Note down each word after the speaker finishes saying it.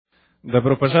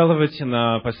Добро пожаловать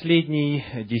на последний,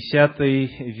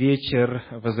 10-й вечер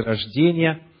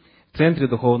Возрождения в Центре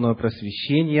Духовного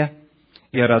Просвещения.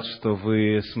 Я рад, что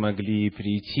вы смогли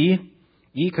прийти.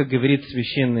 И, как говорит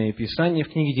Священное Писание в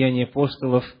книге «Деяния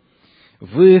апостолов»,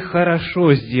 вы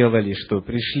хорошо сделали, что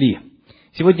пришли.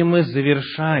 Сегодня мы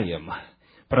завершаем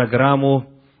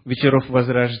программу вечеров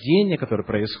Возрождения, которая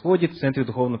происходит в Центре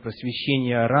Духовного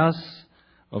Просвещения раз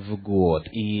в год.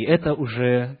 И это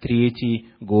уже 3-й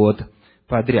год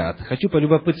подряд. Хочу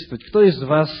полюбопытствовать, кто из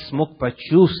вас смог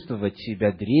почувствовать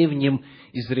себя древним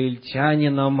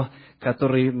израильтянином,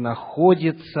 который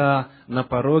находится на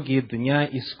пороге Дня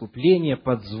Искупления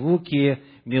под звуки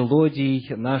мелодий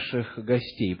наших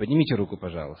гостей? Поднимите руку,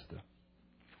 пожалуйста.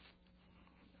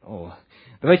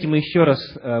 Давайте мы еще раз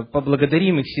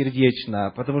поблагодарим их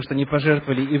сердечно, потому что они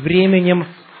пожертвовали и временем,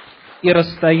 и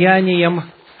расстоянием,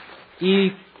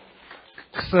 и,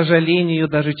 к сожалению,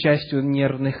 даже частью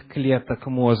нервных клеток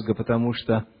мозга, потому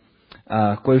что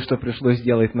кое-что пришлось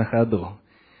сделать на ходу.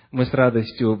 Мы с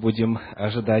радостью будем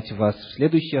ожидать вас в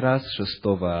следующий раз, 6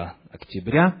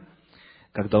 октября,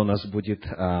 когда у нас будет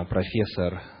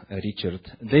профессор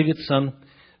Ричард Дэвидсон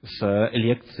с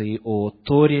лекцией о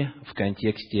Торе в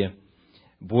контексте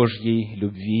Божьей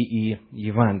любви и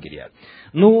Евангелия.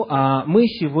 А мы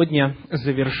сегодня,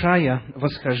 завершая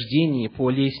восхождение по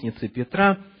лестнице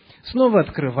Петра, снова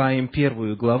открываем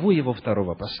 1 главу его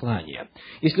 2 послания.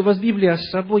 Если у вас Библия с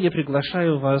собой, я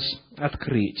приглашаю вас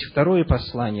открыть 2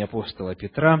 послание апостола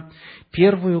Петра,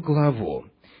 1 главу.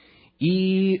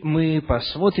 И мы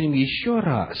посмотрим еще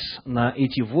раз на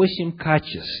эти 8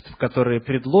 качеств, которые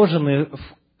предложены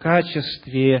в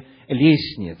качестве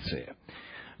лестницы,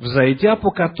 взойдя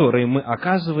по которой мы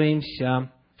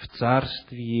оказываемся в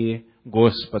Царстве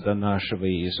Господа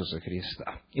нашего Иисуса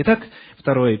Христа. Итак,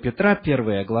 2 Петра,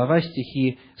 1 глава,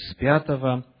 стихи с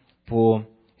 5 по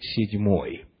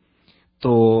 7.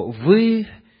 «То вы,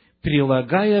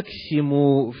 прилагая к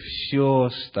сему все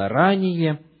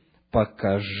старание,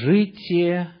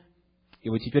 покажите...» И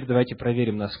вот теперь давайте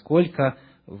проверим, насколько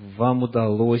вам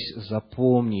удалось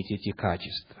запомнить эти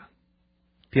качества.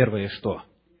 Первое что?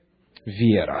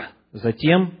 Вера.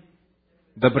 Затем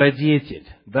добродетель.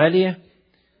 Далее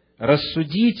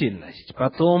рассудительность.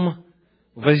 Потом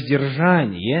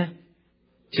воздержание,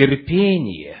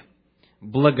 терпение,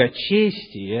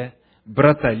 благочестие,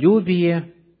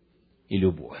 братолюбие и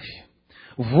любовь.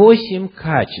 8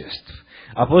 качеств.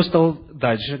 Апостол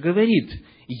дальше говорит: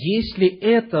 если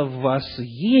это в вас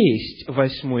есть,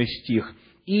 8 стих,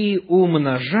 и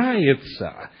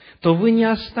умножается, то вы не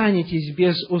останетесь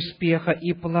без успеха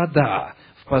и плода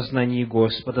в познании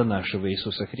Господа нашего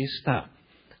Иисуса Христа.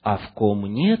 А в ком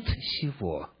нет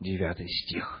сего, 9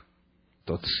 стих,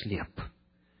 тот слеп,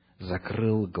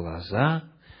 закрыл глаза,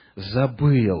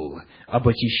 забыл об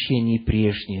очищении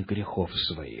прежних грехов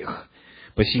своих.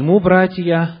 Посему,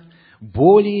 братья,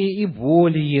 более и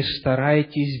более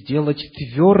старайтесь делать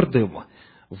твердым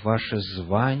ваше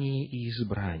звание и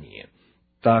избрание.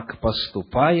 Так,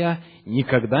 поступая,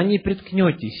 никогда не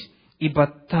приткнетесь, ибо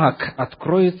так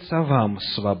откроется вам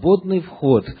свободный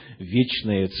вход в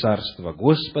вечное Царство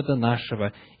Господа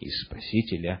нашего и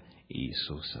Спасителя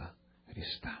Иисуса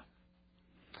Христа.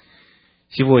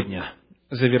 Сегодня,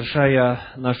 завершая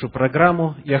нашу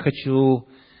программу, я хочу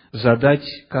задать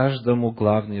каждому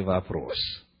главный вопрос.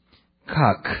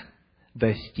 Как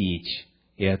достичь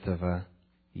этого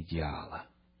идеала?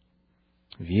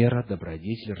 Вера,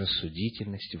 добродетель,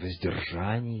 рассудительность,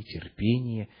 воздержание,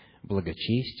 терпение,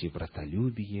 благочестие,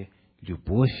 братолюбие,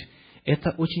 любовь –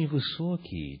 это очень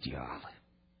высокие идеалы.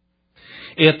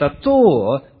 Это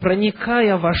то,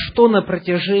 проникая во что на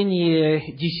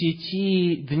протяжении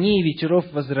 10 дней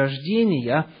вечеров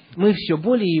Возрождения, мы все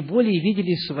более и более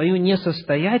видели свою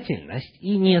несостоятельность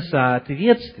и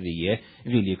несоответствие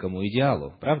великому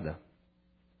идеалу. Правда?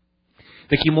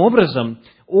 Таким образом,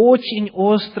 очень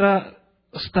остро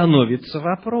становится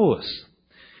вопрос: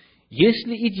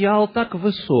 если идеал так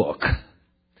высок,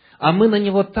 а мы на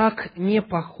него так не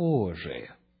похожи,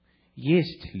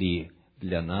 есть ли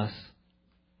для нас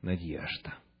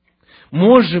надежда?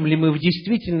 Можем ли мы в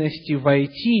действительности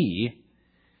войти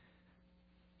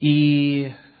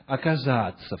и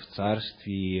оказаться в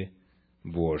Царстве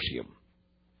Божьем?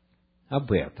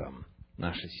 Об этом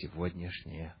наша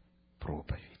сегодняшняя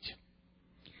проповедь.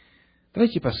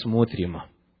 Давайте посмотрим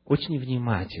очень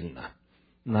внимательно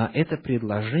на это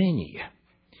предложение,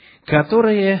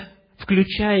 которое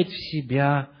включает в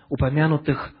себя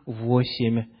упомянутых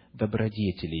 8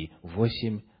 добродетелей,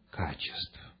 8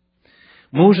 качеств.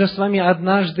 Мы уже с вами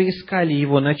однажды искали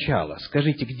его начало.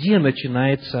 Скажите, где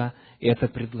начинается это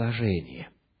предложение?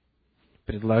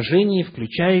 предложений,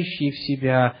 включающие в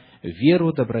себя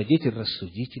веру, добродетель,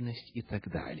 рассудительность и так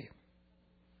далее.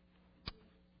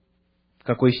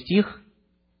 Какой стих?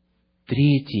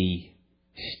 3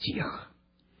 стих.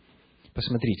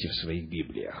 Посмотрите в своих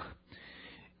Библиях.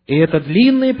 И это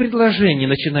длинное предложение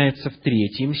начинается в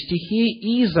 3 стихе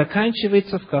и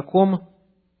заканчивается в каком?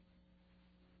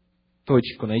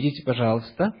 Точку найдите,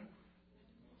 пожалуйста.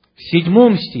 В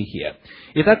 7 стихе.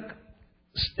 Итак,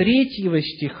 с 3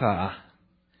 стиха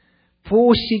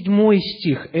по 7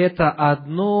 стих это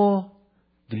одно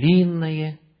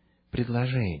длинное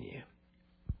предложение.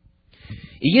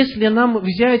 И если нам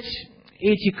взять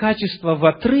эти качества в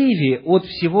отрыве от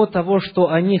всего того, что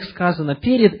о них сказано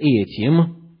перед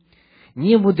этим,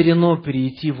 не мудрено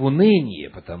перейти в уныние,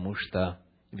 потому что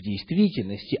в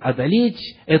действительности одолеть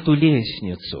эту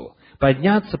лестницу,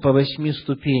 подняться по 8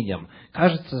 ступеням,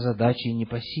 кажется задачей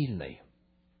непосильной.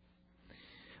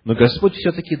 Но Господь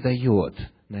все-таки дает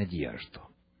надежду.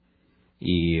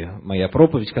 И моя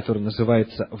проповедь, которая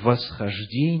называется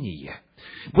 «Восхождение»,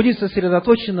 будет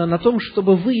сосредоточена на том,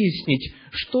 чтобы выяснить,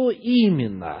 что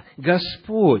именно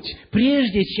Господь,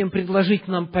 прежде чем предложить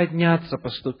нам подняться по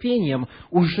ступеням,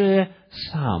 уже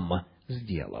сам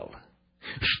сделал.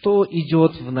 Что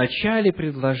идет в начале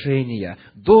предложения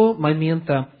до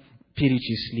момента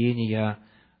перечисления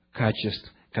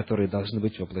качеств, которые должны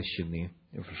быть воплощены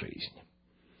в жизнь.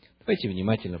 Давайте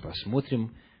внимательно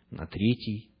посмотрим на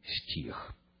 3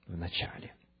 стих в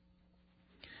начале.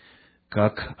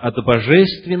 «Как от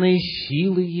божественной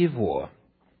силы Его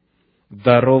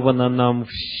даровано нам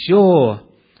все,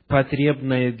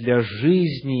 потребное для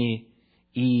жизни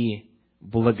и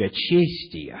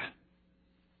благочестия,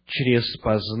 через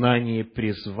познание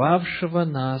призвавшего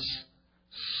нас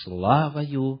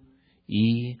славою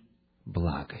и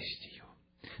благостью».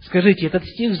 Скажите, этот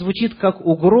стих звучит как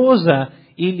угроза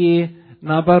или,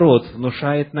 наоборот,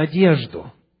 внушает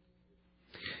надежду?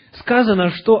 Сказано,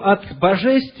 что от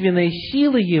божественной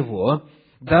силы Его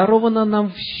даровано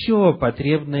нам все,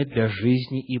 потребное для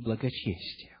жизни и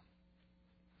благочестия.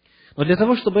 Но для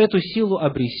того, чтобы эту силу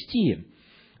обрести,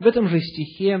 в этом же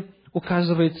стихе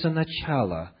указывается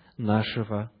начало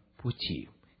нашего пути.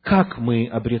 Как мы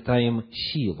обретаем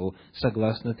силу,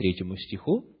 согласно 3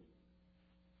 стиху?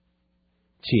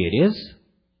 Через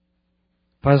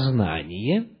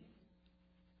познание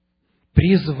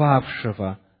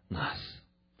призвавшего нас.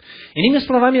 Иными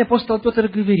словами, апостол Петр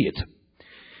говорит,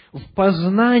 в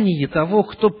познании того,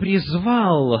 кто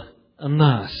призвал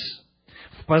нас,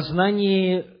 в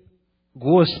познании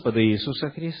Господа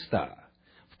Иисуса Христа,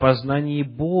 в познании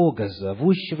Бога,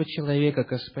 зовущего человека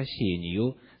ко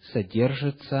спасению,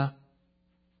 содержится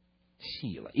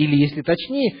сила. Или, если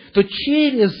точнее, то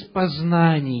через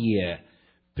познание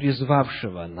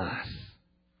призвавшего нас,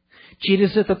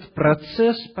 через этот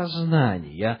процесс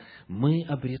познания мы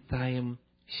обретаем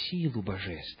силу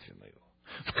божественную,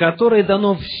 в которой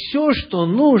дано все, что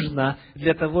нужно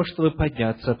для того, чтобы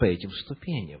подняться по этим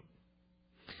ступеням.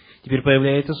 Теперь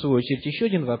появляется, в свою очередь, еще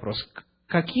один вопрос.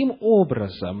 Каким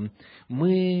образом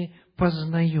мы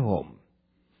познаем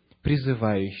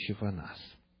призывающего нас?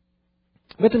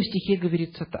 В этом стихе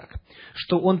говорится так,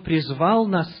 что Он призвал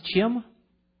нас чем?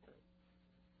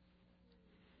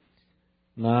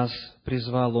 Нас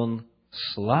призвал Он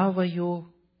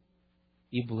славою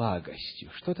и благостью.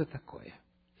 Что это такое?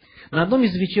 На одном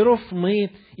из вечеров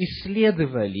мы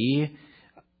исследовали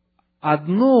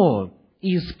одно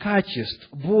из качеств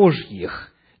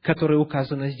Божьих, которое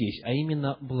указано здесь, а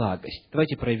именно благость.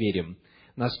 Давайте проверим,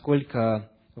 насколько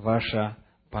ваша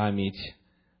память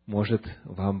может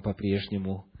вам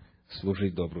по-прежнему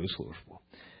служить добрую службу.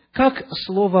 Как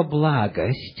слово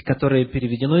 «благость», которое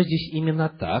переведено здесь именно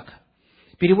так,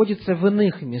 переводится в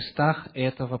иных местах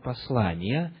этого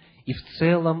послания и в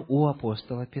целом у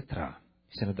апостола Петра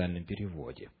в синодальном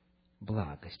переводе?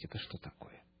 Благость — это что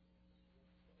такое?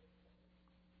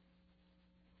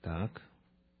 Так,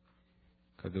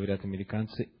 как говорят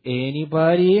американцы,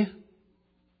 anybody?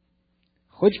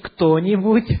 Хоть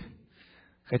кто-нибудь?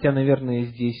 Хотя, наверное,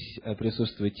 здесь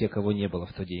присутствуют те, кого не было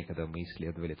в тот день, когда мы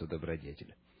исследовали эту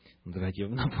добродетель. Ну, давайте я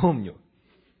вам напомню.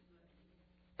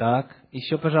 Так,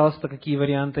 еще, пожалуйста, какие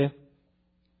варианты?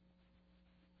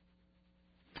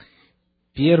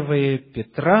 1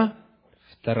 Петра,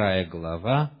 2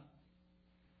 глава,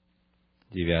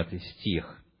 9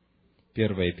 стих.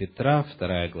 1 Петра,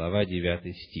 2 глава,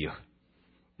 9 стих.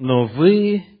 «Но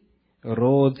вы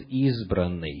род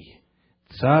избранный,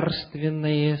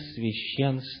 царственное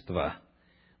священство,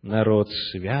 народ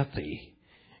святый,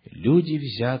 люди,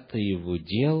 взятые в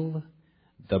удел,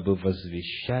 дабы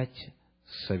возвещать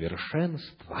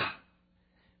совершенство,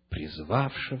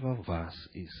 призвавшего вас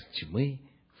из тьмы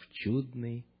в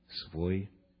чудный свой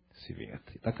свет.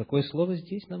 Итак, какое слово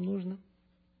здесь нам нужно?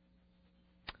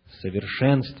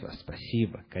 Совершенство.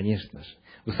 Спасибо, конечно же.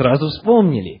 Вы сразу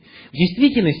вспомнили. В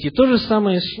действительности, то же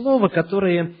самое слово,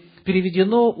 которое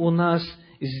переведено у нас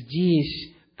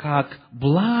здесь как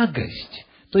благость,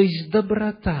 то есть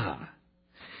доброта.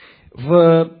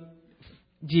 В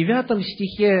 9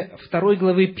 стихе 2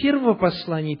 главы 1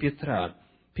 послания Петра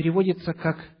переводится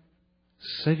как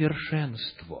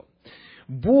совершенство.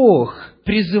 Бог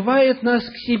призывает нас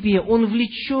к себе, Он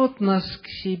влечет нас к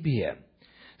себе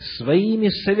своими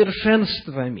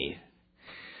совершенствами,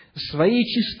 своей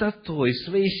чистотой,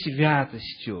 своей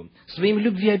святостью, своим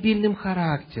любвеобильным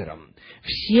характером,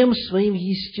 всем своим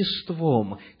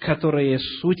естеством, которое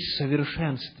суть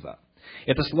совершенства.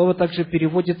 Это слово также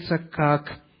переводится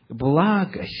как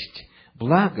благость,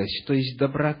 благость, то есть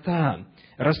доброта,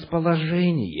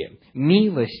 расположение,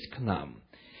 милость к нам.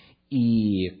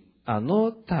 И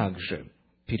оно также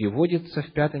переводится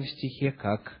в 5 стихе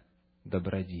как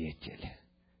добродетель.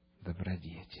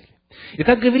 Добродетель.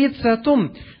 Итак, говорится о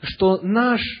том, что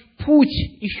наш путь,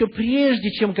 еще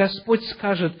прежде, чем Господь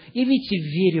скажет, явите в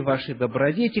вере вашей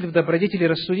добродетели, в добродетели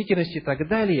рассудительности и так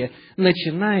далее,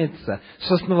 начинается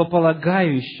с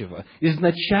основополагающего,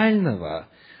 изначального,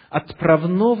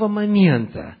 отправного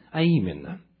момента, а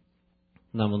именно,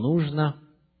 нам нужно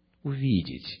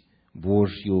увидеть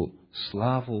Божью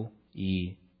славу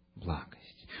и благость.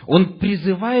 Он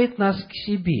призывает нас к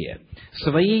себе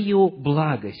своей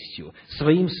благостью,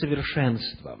 своим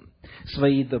совершенством,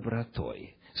 своей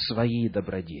добротой, своей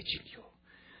добродетелью.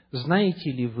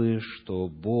 Знаете ли вы, что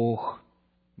Бог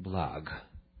благ?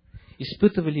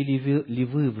 Испытывали ли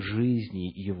вы в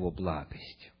жизни Его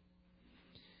благость?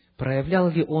 Проявлял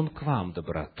ли Он к вам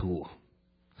доброту?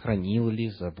 Хранил ли,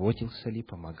 заботился ли,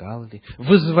 помогал ли?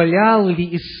 Вызволял ли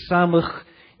из самых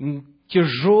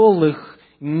тяжелых,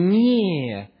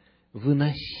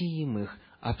 невыносимых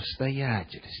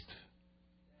обстоятельств?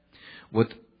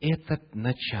 Вот это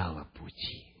начало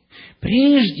пути.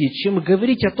 Прежде чем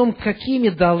говорить о том, какими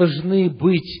должны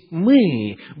быть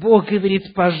мы, Бог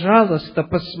говорит: пожалуйста,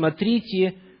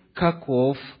 посмотрите,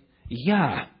 каков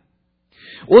я.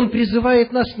 Он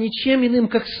призывает нас ничем иным,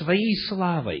 как своей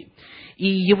славой. И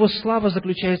Его слава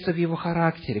заключается в Его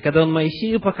характере. Когда Он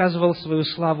Моисею показывал свою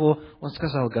славу, Он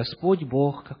сказал: Господь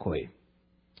Бог какой?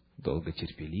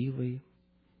 Долготерпеливый,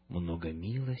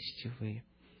 многомилостивый,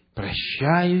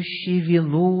 прощающий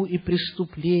вину и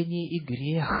преступление и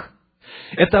грех.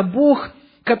 Это Бог,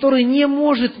 который не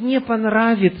может не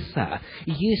понравиться,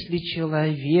 если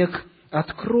человек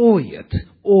откроет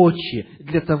очи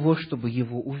для того, чтобы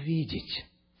Его увидеть.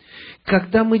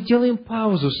 Когда мы делаем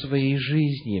паузу в своей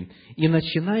жизни и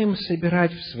начинаем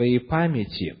собирать в своей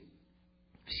памяти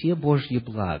все Божьи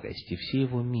благости, все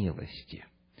Его милости,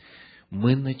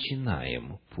 мы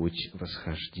начинаем путь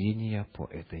восхождения по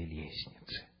этой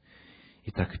лестнице.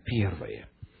 Итак, первое.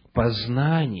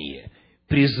 Познание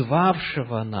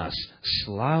призвавшего нас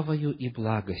славою и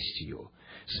благостью,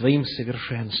 своим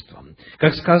совершенством.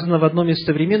 Как сказано в одном из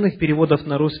современных переводов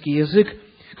на русский язык,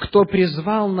 кто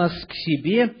призвал нас к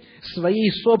себе своей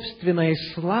собственной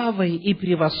славой и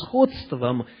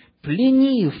превосходством,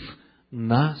 пленив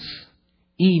нас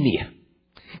ими.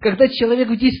 Когда человек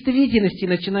в действительности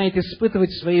начинает испытывать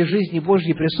в своей жизни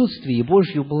Божье присутствие и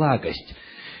Божью благость,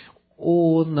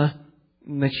 он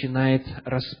начинает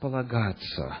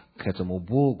располагаться к этому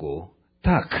Богу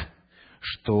так,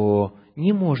 что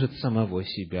не может самого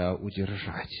себя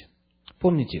удержать.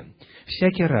 Помните,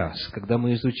 всякий раз, когда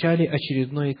мы изучали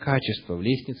очередное качество в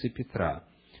лестнице Петра,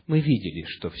 мы видели,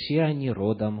 что все они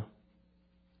родом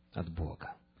от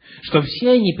Бога. Что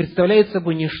все они представляют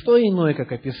собой не что иное,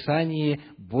 как описание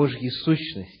Божьей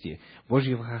сущности,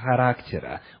 Божьего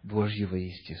характера, Божьего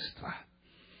естества.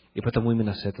 И потому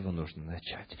именно с этого нужно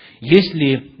начать.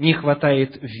 Если не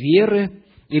хватает веры,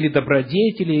 или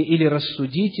добродетели, или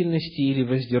рассудительности, или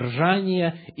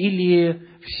воздержания, или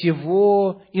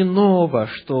всего иного,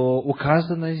 что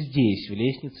указано здесь, в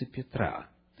лестнице Петра,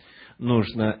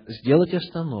 нужно сделать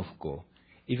остановку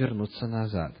и вернуться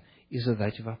назад, и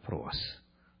задать вопрос: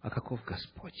 а каков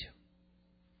Господь?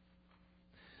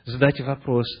 Задать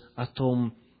вопрос о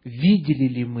том, видели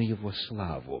ли мы Его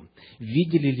славу,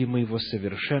 видели ли мы Его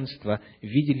совершенство,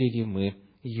 видели ли мы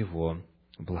Его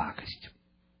благость.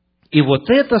 И вот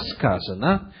это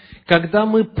сказано, когда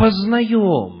мы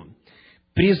познаем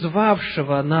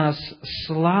призвавшего нас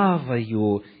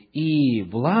славою и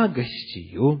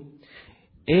благостью,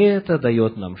 это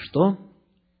дает нам что?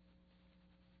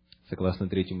 Согласно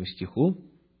 3 стиху,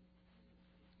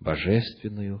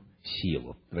 божественную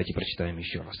силу. Давайте прочитаем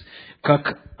еще раз.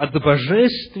 «Как от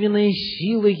божественной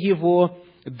силы Его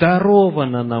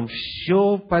даровано нам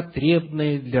все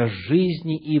потребное для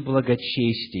жизни и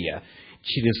благочестия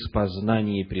через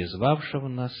познание призвавшего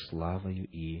нас славою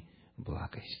и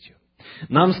благостью».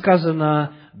 Нам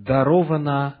сказано,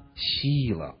 дарована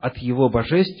сила. От Его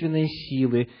божественной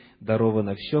силы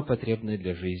даровано все потребное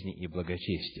для жизни и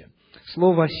благочестия.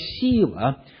 Слово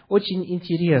 «сила» очень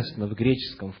интересно в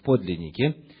греческом, в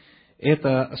подлиннике.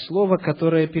 Это слово,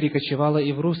 которое перекочевало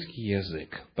и в русский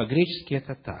язык. По-гречески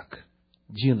это так.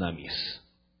 Динамис.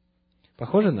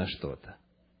 Похоже на что-то?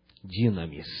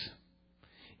 Динамис.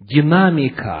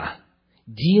 Динамика.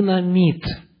 Динамит.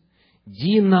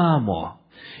 Динамо.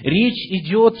 Речь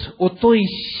идет о той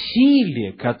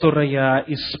силе, которая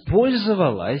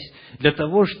использовалась для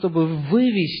того, чтобы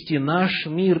вывести наш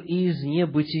мир из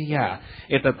небытия.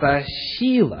 Это та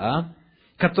сила,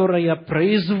 которая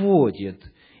производит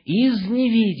из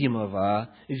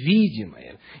невидимого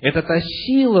видимое. Это та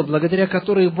сила, благодаря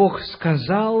которой Бог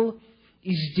сказал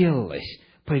и сделалось,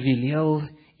 повелел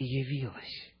и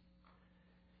явилось.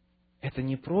 Это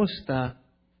не просто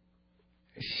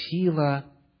сила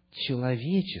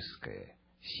человеческая,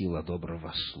 сила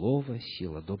доброго слова,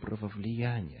 сила доброго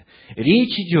влияния.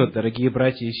 Речь идет, дорогие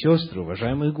братья и сестры,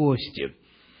 уважаемые гости,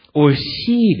 о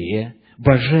силе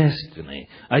божественной,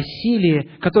 о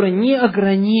силе, которая не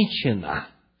ограничена.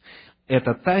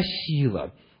 Это та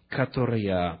сила,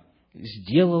 которая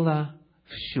сделала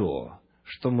все,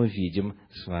 что мы видим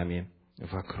с вами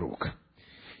вокруг.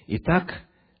 Итак,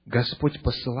 Господь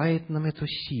посылает нам эту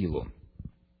силу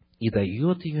и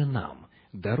дает ее нам,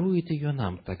 дарует ее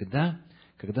нам тогда,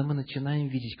 когда мы начинаем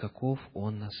видеть, каков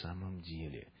Он на самом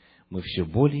деле. Мы все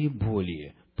более и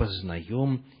более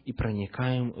познаем и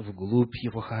проникаем вглубь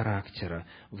Его характера,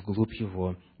 вглубь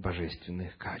Его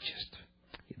божественных качеств.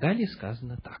 И далее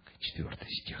сказано так, 4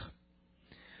 стих.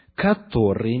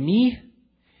 «Которыми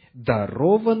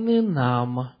дарованы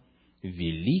нам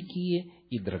великие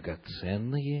и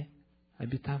драгоценные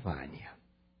обетования».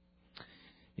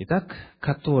 Итак,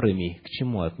 которыми к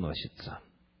чему относится?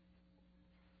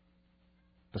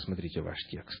 Посмотрите ваш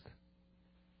текст.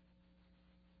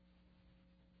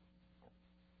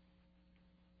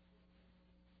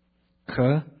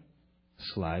 К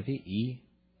славе и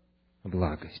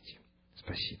благости.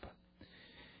 Спасибо.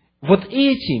 Вот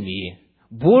этими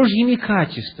Божьими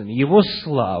качествами, Его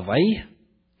славой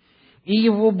и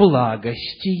Его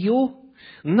благостью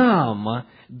нам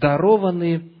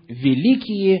дарованы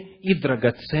великие и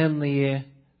драгоценные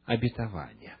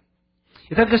обетования.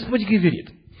 Итак, Господь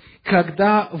говорит,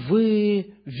 когда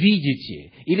вы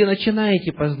видите или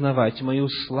начинаете познавать мою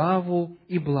славу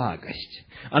и благость,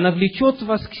 она влечет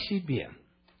вас к себе.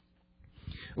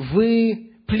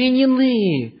 Вы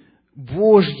пленены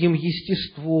Божьим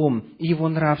естеством и Его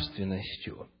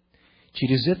нравственностью.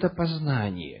 Через это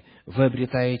познание вы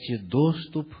обретаете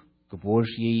доступ к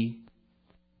Божьей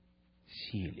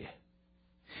силе.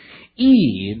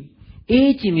 И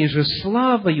этими же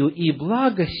славою и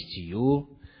благостью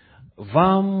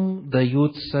вам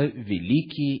даются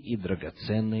великие и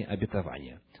драгоценные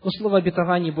обетования. Но слово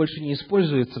 «обетование» больше не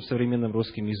используется в современном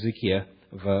русском языке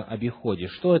в обиходе.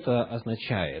 Что это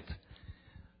означает?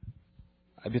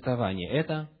 Обетование –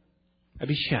 это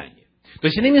обещание. То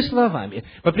есть, иными словами,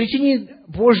 по причине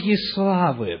Божьей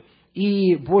славы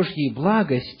и Божьей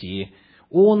благости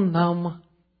Он нам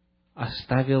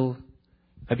оставил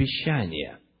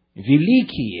обещания,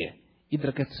 великие и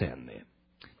драгоценные.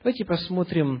 Давайте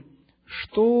посмотрим,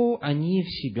 что они в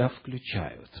себя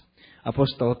включают.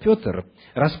 Апостол Петр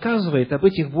рассказывает об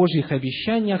этих Божьих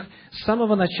обещаниях с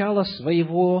самого начала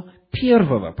своего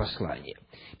первого послания.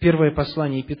 Первое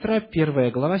послание Петра, 1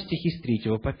 глава, стихи с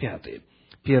 3 по 5.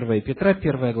 1 Петра,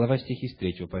 1 глава, стихи с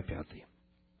 3 по 5.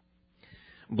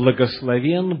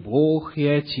 «Благословен Бог и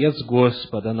Отец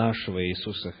Господа нашего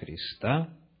Иисуса Христа,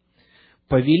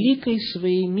 по великой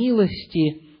Своей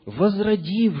милости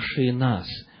возродивший нас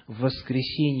в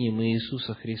воскресением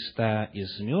Иисуса Христа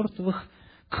из мертвых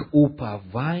к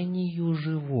упованию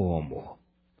живому».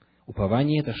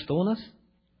 Упование – это что у нас?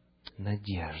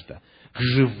 Надежда. К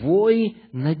живой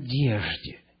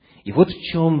надежде. И вот в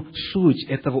чем суть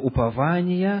этого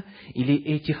упования или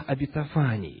этих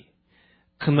обетований.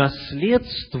 К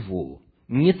наследству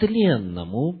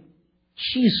нетленному,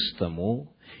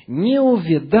 чистому,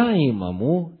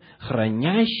 неувядаемому,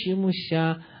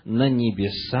 хранящемуся на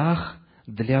небесах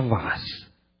для вас,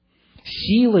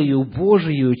 силою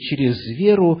Божию через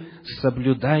веру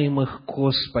соблюдаемых ко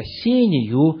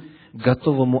спасению,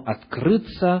 готовому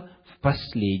открыться в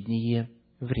последнее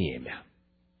время.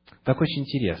 Так очень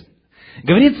интересно.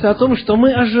 Говорится о том, что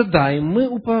мы ожидаем, мы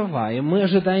уповаем, мы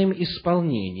ожидаем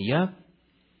исполнения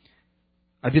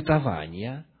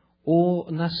обетования о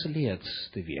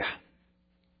наследстве.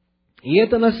 И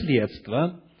это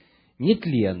наследство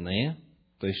нетленное,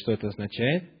 то есть что это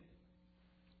означает?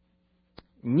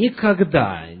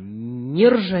 Никогда не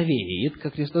ржавеет,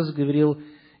 как Христос говорил,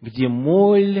 где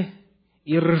моль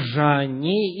и ржа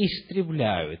не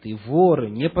истребляют, и воры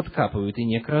не подкапывают и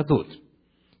не крадут.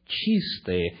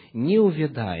 Чистые,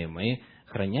 неувядаемые,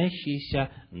 хранящиеся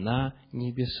на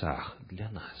небесах для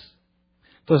нас.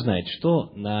 Кто знает,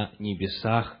 что на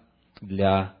небесах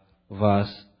для вас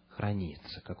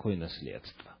хранится? Какое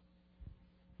наследство?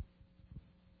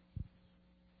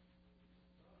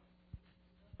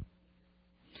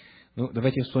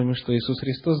 Давайте вспомним, что Иисус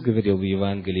Христос говорил в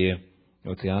Евангелии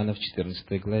от Иоанна в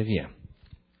 14 главе.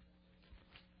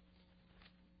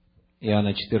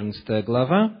 Иоанна 14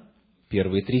 глава,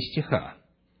 первые 3 стиха.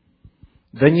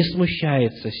 «Да не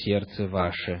смущается сердце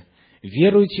ваше,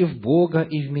 веруйте в Бога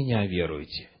и в Меня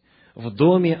веруйте. В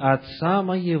доме Отца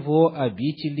Моего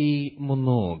обителей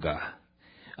много,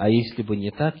 а если бы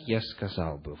не так, я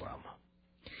сказал бы вам.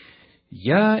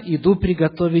 Я иду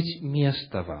приготовить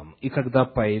место вам, и когда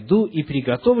пойду и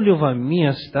приготовлю вам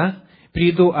место,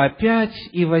 приду опять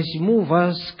и возьму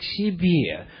вас к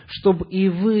себе, чтобы и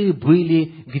вы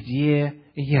были, где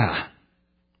я».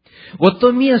 Вот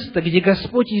то место, где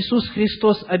Господь Иисус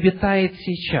Христос обитает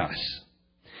сейчас,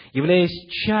 являясь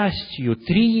частью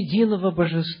триединого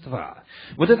Божества,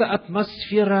 вот эта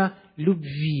атмосфера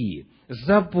любви,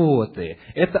 заботы,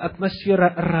 это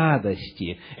атмосфера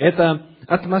радости, это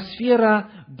атмосфера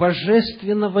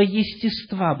божественного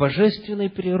естества, божественной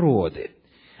природы.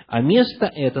 А место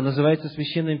это называется в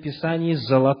Священном Писании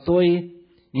 «Золотой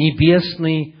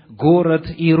небесный город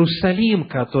Иерусалим»,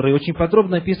 который очень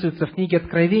подробно описывается в книге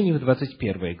Откровений в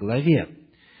 21 главе.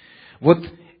 Вот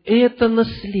это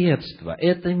наследство,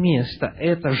 это место,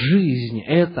 эта жизнь,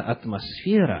 эта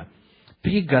атмосфера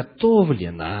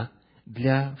приготовлена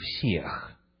для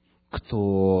всех,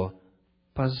 кто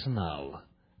познал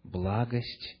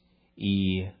благость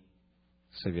и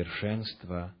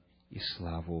совершенство и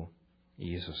славу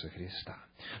Иисуса Христа.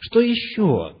 Что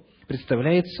еще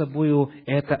представляет собою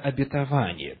это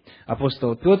обетование?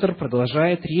 Апостол Петр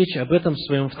продолжает речь об этом в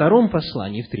своем втором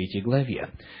послании в 3 главе.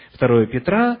 2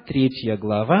 Петра, 3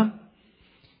 глава,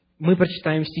 мы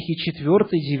прочитаем стихи 4,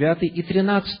 9 и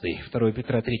 13. 2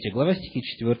 Петра, 3 глава, стихи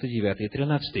 4, 9 и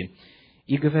 13.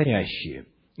 «И говорящие,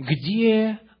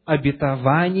 где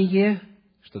обетование...»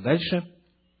 Что дальше?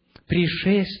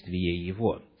 «Пришествие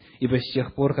Его. Ибо с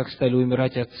тех пор, как стали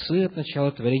умирать отцы от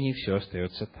начала творения, все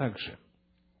остается так же.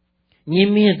 Не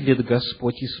медлит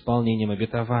Господь исполнением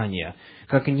обетования,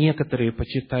 как некоторые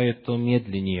почитают то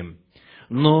медленнее,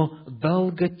 но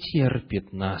долго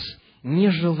терпит нас, не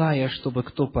желая, чтобы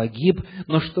кто погиб,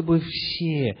 но чтобы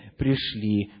все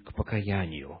пришли к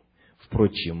покаянию.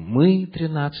 Впрочем, мы,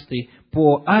 13,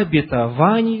 по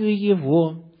обетованию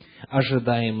Его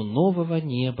ожидаем нового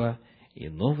неба и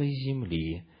новой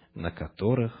земли, на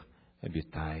которых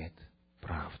обитает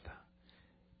правда».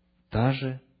 Та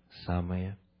же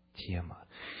самая тема.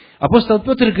 Апостол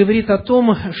Петр говорит о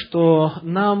том, что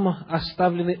нам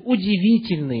оставлены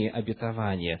удивительные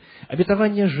обетования.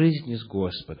 Обетование жизни с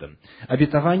Господом,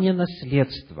 обетование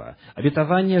наследства,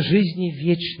 обетование жизни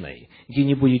вечной, где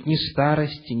не будет ни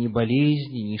старости, ни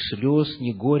болезни, ни слез,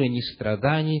 ни горя, ни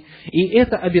страданий. И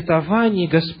это обетование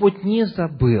Господь не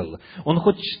забыл. Он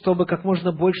хочет, чтобы как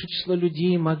можно больше число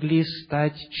людей могли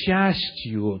стать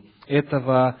частью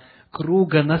этого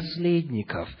круга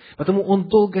наследников. Потому Он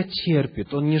долго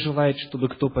терпит, Он не желает, чтобы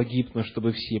кто погиб, но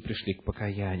чтобы все пришли к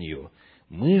покаянию.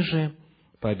 Мы же,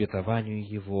 по обетованию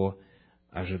Его,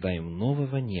 ожидаем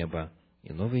нового неба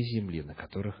и новой земли, на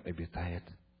которых обитает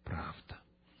правда.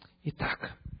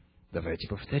 Итак, давайте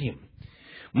повторим.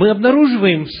 Мы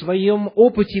обнаруживаем в своем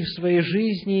опыте, в своей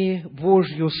жизни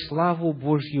Божью славу,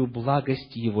 Божью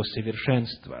благость и Его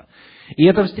совершенство. И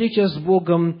эта встреча с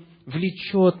Богом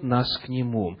влечет нас к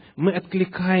Нему. Мы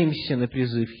откликаемся на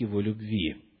призыв Его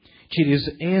любви. Через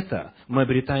это мы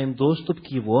обретаем доступ к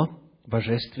Его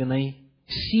божественной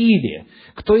силе,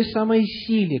 к той самой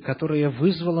силе, которая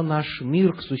вызвала наш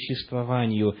мир к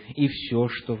существованию и все,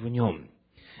 что в нем.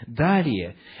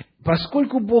 Далее,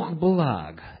 поскольку Бог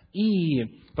благ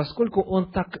и поскольку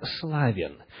Он так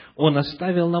славен, Он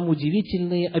оставил нам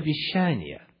удивительные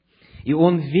обещания, и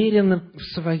Он верен в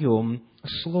Своем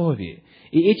Слове.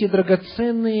 И эти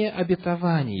драгоценные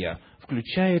обетования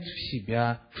включают в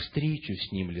себя встречу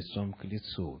с Ним лицом к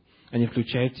лицу. Они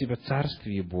включают в себя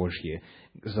Царствие Божье,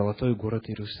 золотой город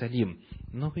Иерусалим,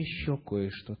 но еще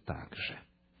кое-что также.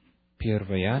 1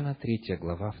 Иоанна, 3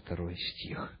 глава, 2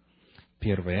 стих.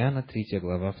 1 Иоанна, 3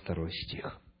 глава, 2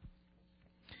 стих.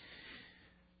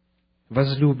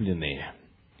 «Возлюбленные,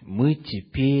 мы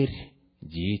теперь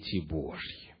дети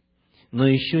Божьи, но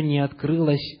еще не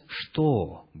открылось,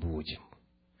 что будем.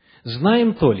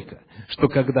 Знаем только, что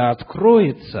когда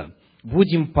откроется,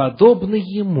 будем подобны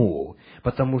Ему,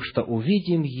 потому что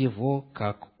увидим Его,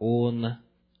 как Он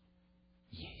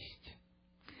есть».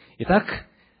 Итак,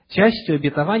 частью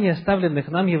обетования, оставленных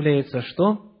нам, является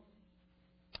что?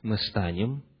 Мы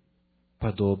станем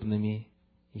подобными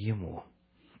Ему.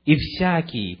 «И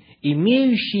всякий,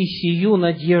 имеющий сию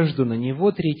надежду на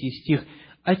Него», 3 стих,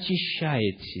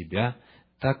 «очищает себя,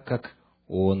 так как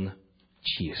Он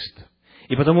чист».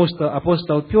 И потому что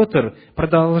апостол Петр,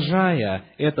 продолжая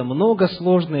это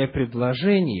многосложное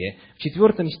предложение, в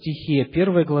 4 стихе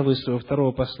 1 главы своего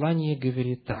 2 послания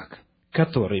говорит так: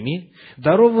 «Которыми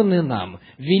дарованы нам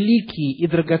великие и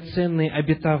драгоценные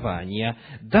обетования,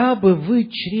 дабы вы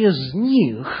через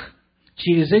них,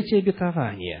 через эти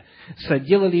обетования,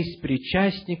 соделались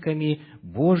причастниками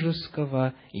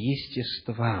божеского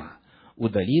естества,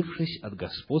 удалившись от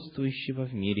господствующего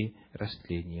в мире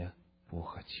растления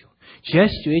похотью».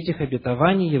 Частью этих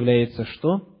обетований является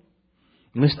что?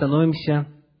 Мы становимся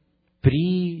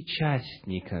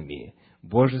причастниками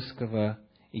божеского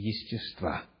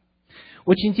естества.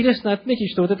 Очень интересно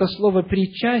отметить, что вот это слово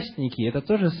 «причастники» — это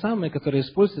то же самое, которое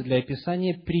используется для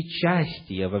описания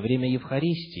причастия во время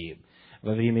Евхаристии,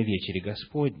 во время Вечери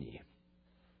Господней.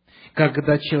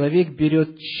 Когда человек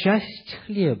берет часть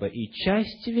хлеба и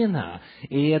часть вина,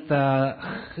 и это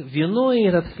вино и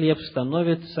этот хлеб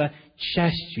становятся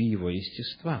частью его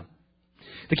естества.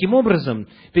 Таким образом,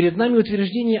 перед нами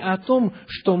утверждение о том,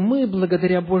 что мы,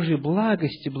 благодаря Божьей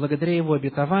благости, благодаря Его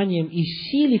обетованиям и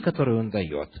силе, которую Он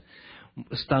дает,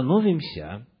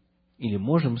 становимся или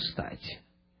можем стать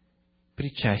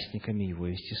причастниками Его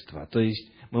естества. То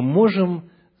есть, мы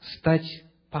можем стать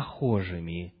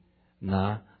похожими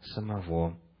на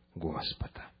самого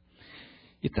Господа.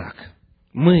 Итак,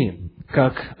 мы,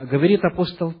 как говорит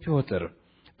апостол Петр,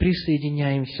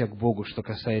 присоединяемся к Богу, что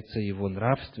касается Его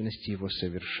нравственности, Его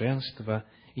совершенства,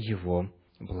 Его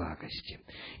благости.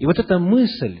 И вот эта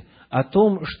мысль о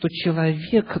том, что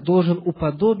человек должен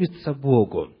уподобиться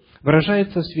Богу,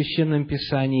 выражается в Священном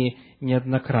Писании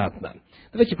неоднократно.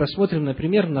 Давайте посмотрим,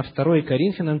 например, на 2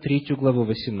 Коринфянам 3 главу,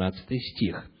 18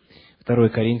 стих. 2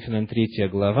 Коринфянам 3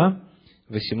 глава,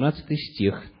 18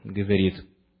 стих говорит: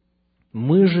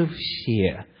 «Мы же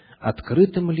все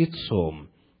открытым лицом,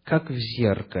 как в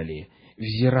зеркале,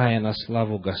 взирая на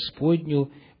славу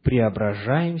Господню,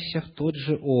 преображаемся в тот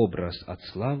же образ от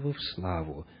славы в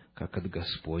славу, как от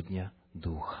Господня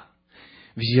Духа».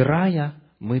 Взирая,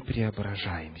 мы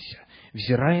преображаемся.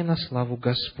 Взирая на славу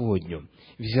Господню,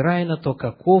 взирая на то,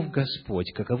 каков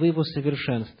Господь, каковы Его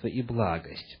совершенство и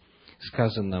благость,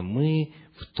 сказано, мы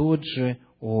в тот же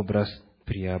образ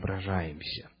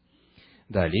преображаемся.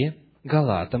 Далее,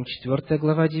 Галатам, 4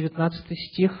 глава, 19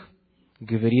 стих,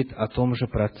 говорит о том же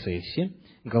процессе.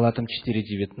 Галатам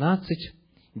 4:19: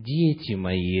 «Дети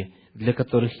мои, для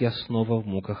которых я снова в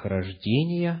муках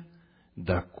рождения,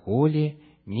 доколе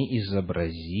не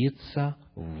изобразится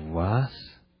в вас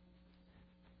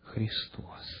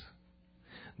Христос».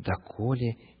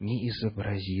 Доколе не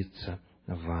изобразится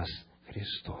в вас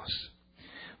Христос.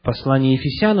 В послании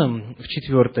Ефесянам, в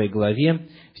 4 главе,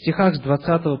 в стихах с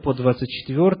 20 по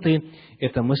 24,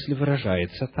 эта мысль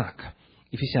выражается так.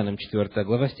 Ефесянам 4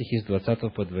 глава, стихи с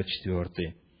 20 по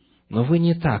 24. «Но вы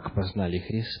не так познали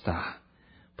Христа,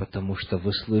 потому что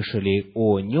вы слышали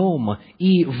о Нем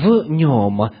и в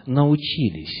Нем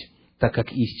научились, так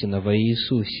как истина во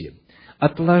Иисусе,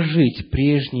 отложить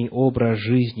прежний образ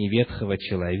жизни ветхого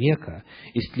человека,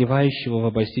 истлевающего в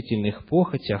обольстительных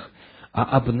похотях, а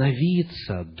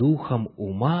обновиться духом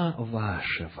ума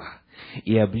вашего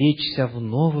и облечься в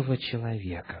нового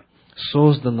человека,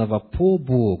 созданного по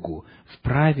Богу в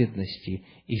праведности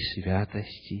и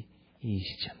святости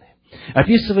истины».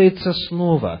 Описывается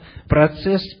снова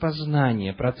процесс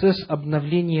познания, процесс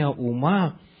обновления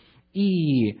ума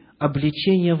и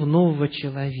облечения в нового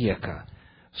человека,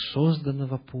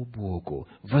 созданного по Богу,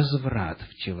 возврат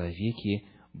в человеке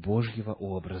Божьего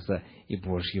образа и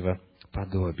Божьего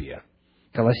подобия.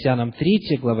 Колоссянам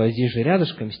 3 глава, здесь же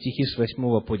рядышком, стихи с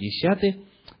 8 по 10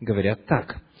 говорят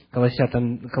так.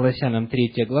 Колоссянам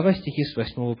 3 глава, стихи с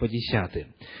 8 по 10.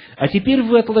 «А теперь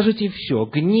вы отложите все: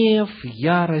 гнев,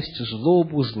 ярость,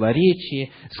 злобу,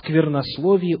 злоречие,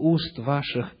 сквернословие уст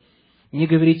ваших. Не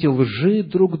говорите лжи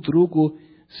друг другу,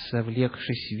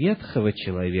 совлекшись ветхого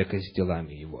человека с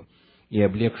делами его, и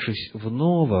облегшись в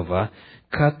нового,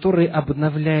 который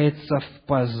обновляется в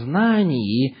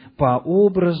познании по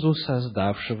образу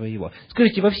создавшего его».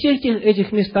 Скажите, во всех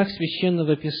этих местах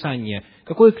Священного Писания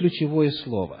какое ключевое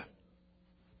слово?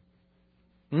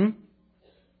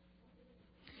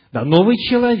 Да, новый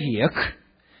человек,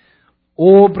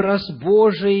 образ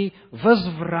Божий,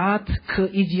 возврат к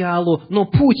идеалу. Но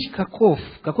путь каков?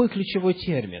 Какой ключевой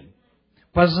термин?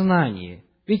 Познание.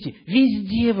 Видите,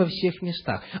 везде, во всех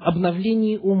местах.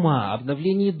 Обновление ума,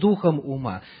 обновление духом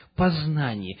ума,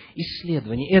 познание,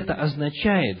 исследование. Это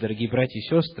означает, дорогие братья и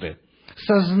сестры,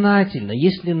 сознательно,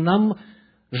 если нам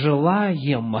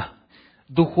желаем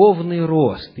духовный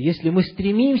рост, если мы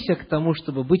стремимся к тому,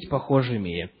 чтобы быть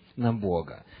похожими на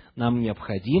Бога, нам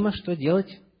необходимо что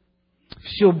делать?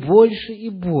 Все больше и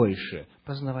больше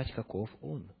познавать, каков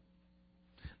Он.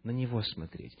 На Него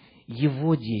смотреть,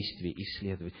 Его действия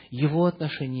исследовать, Его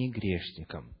отношение к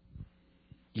грешникам,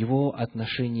 Его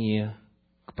отношение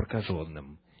к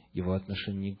прокаженным, Его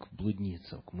отношение к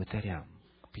блудницам, к мытарям,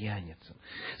 к пьяницам.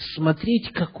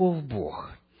 Смотреть, каков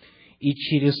Бог. И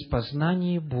через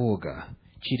познание Бога,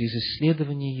 через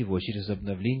исследование Его, через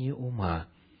обновление ума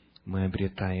мы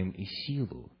обретаем и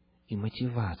силу, и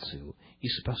мотивацию, и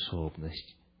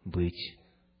способность быть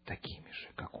такими же,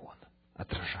 как Он,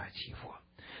 отражать Его.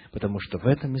 Потому что в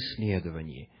этом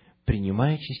исследовании,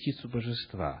 принимая частицу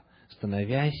Божества,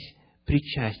 становясь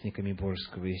причастниками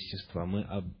Божеского естества, мы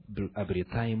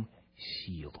обретаем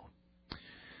силу.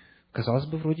 Казалось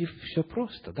бы, вроде все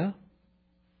просто, да?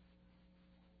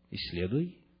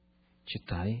 Исследуй,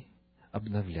 читай,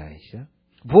 обновляйся.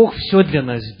 Бог все для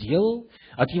нас сделал,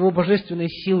 от Его божественной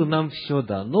силы нам все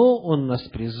дано, Он нас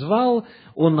призвал,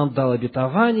 Он нам дал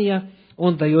обетования,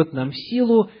 Он дает нам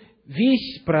силу.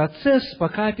 Весь процесс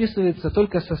пока описывается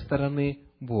только со стороны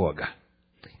Бога.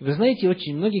 Вы знаете,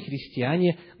 очень многие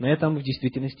христиане на этом в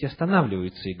действительности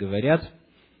останавливаются и говорят: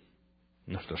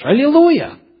 ну что ж,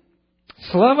 аллилуйя!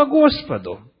 Слава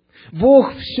Господу!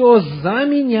 Бог все за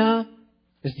меня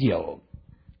сделал.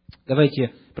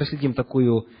 Давайте проследим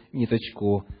такую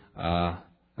ниточку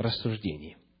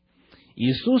рассуждений.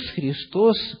 Иисус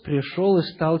Христос пришел и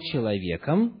стал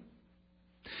человеком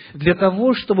для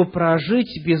того, чтобы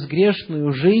прожить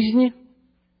безгрешную жизнь.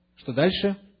 Что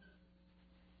дальше?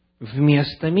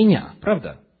 Вместо меня.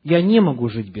 Правда? Я не могу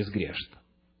жить безгрешно.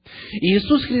 И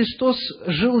Иисус Христос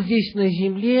жил здесь на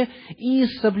земле и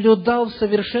соблюдал в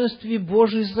совершенстве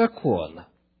Божий закон.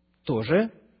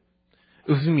 Тоже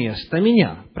вместо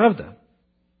меня. Правда?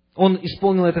 Он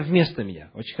исполнил это вместо меня.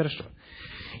 Очень хорошо.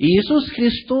 И Иисус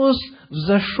Христос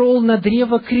взошел на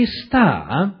древо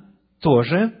креста.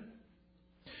 Тоже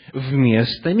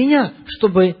вместо меня,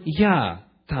 чтобы я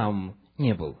там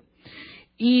не был.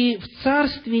 И в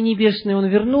Царстве Небесное Он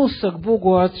вернулся к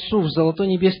Богу Отцу в золотой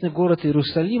небесный город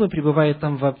Иерусалим и пребывает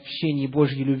там в общении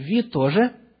Божьей любви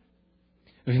тоже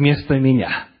вместо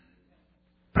меня.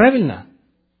 Правильно?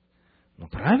 Ну,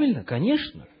 правильно,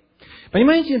 конечно.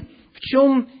 Понимаете, в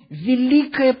чем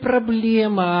великая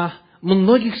проблема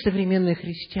многих современных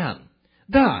христиан?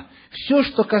 Да, все,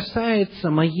 что касается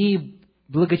моей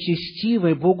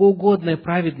благочестивой, богоугодной,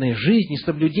 праведной жизни,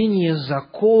 соблюдения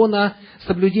закона,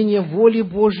 соблюдения воли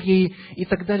Божьей и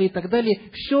так далее,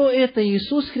 все это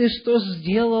Иисус Христос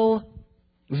сделал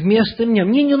вместо меня.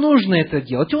 Мне не нужно это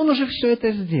делать, Он уже все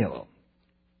это сделал.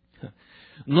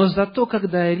 Но зато,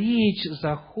 когда речь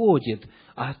заходит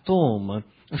о том,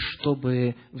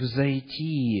 чтобы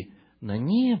взойти на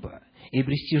небо и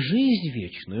обрести жизнь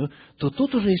вечную, то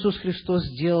тут уже Иисус Христос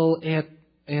сделал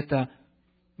это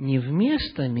не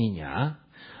вместо меня,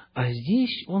 а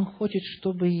здесь Он хочет,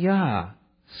 чтобы я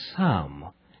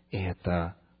сам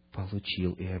это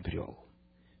получил и обрел.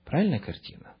 Правильная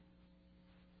картина?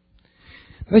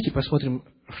 Давайте посмотрим,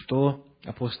 что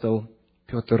апостол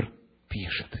Петр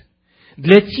пишет.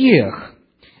 Для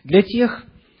тех,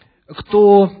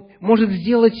 кто может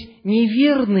сделать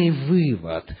неверный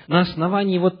вывод на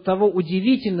основании вот того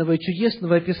удивительного и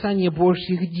чудесного описания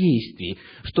Божьих действий,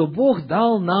 что Бог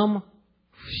дал нам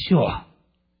все.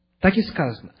 Так и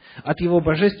сказано. От Его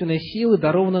божественной силы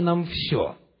даровано нам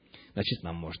все. Значит,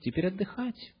 нам может теперь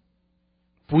отдыхать.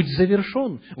 Путь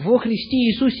завершен. Во Христе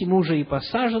Иисусе мы уже и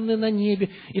посажены на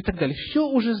небе, и так далее. Все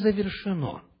уже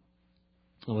завершено.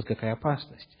 Но вот какая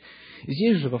опасность.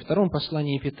 Здесь же, во втором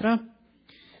послании Петра,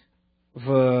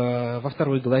 во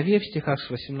 2 главе, в стихах с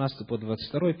 18 по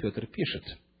 22, Петр пишет.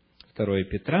 2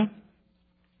 Петра,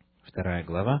 2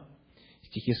 глава,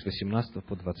 стихи с 18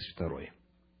 по 22.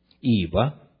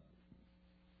 «Ибо,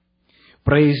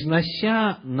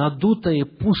 произнося надутое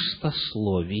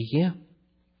пустословие,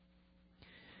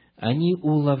 они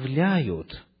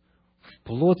уловляют в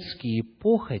плотские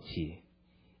похоти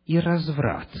и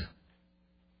разврат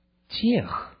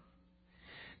тех,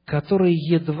 которые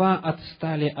едва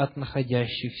отстали от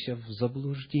находящихся в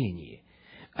заблуждении,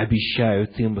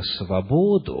 обещают им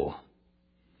свободу,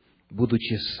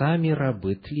 будучи сами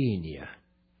рабы тления.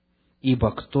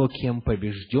 Ибо кто кем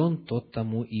побежден, тот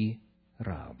тому и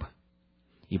раб.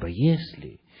 Ибо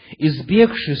если,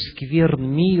 избегши скверн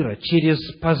мира через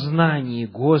познание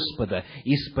Господа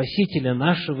и Спасителя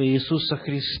нашего Иисуса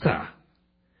Христа,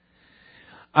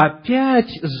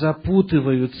 опять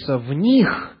запутываются в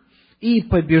них и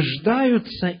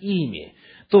побеждаются ими,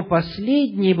 то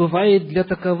последнее бывает для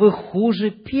таковых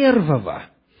хуже первого.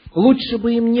 Лучше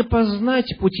бы им не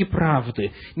познать пути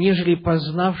правды, нежели,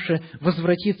 познавши,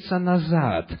 возвратиться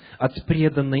назад от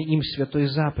преданной им святой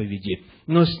заповеди.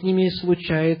 Но с ними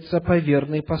случается по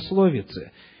верной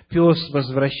пословице: пес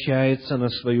возвращается на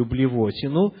свою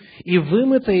блевотину, и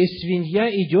вымытая свинья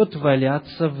идет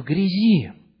валяться в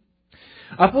грязи.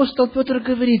 Апостол Петр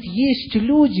говорит, есть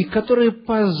люди, которые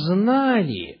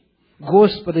познали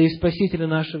Господа и Спасителя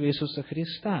нашего Иисуса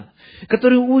Христа,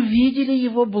 которые увидели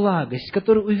Его благость,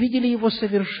 которые увидели Его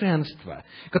совершенство,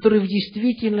 которые в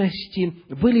действительности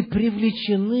были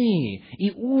привлечены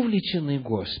и увлечены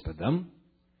Господом,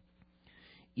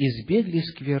 избегли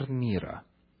скверн мира,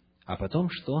 а потом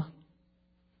что?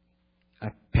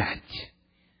 Опять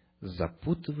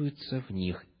запутываются в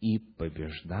них и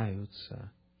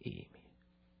побеждаются ими.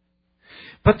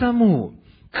 Потому,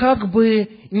 как бы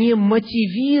не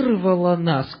мотивировало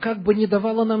нас, как бы не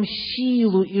давало нам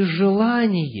силу и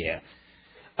желание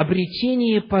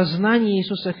обретение и познание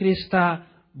Иисуса Христа,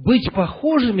 быть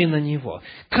похожими на Него,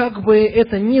 как бы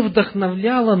это не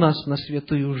вдохновляло нас на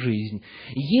святую жизнь,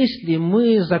 если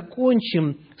мы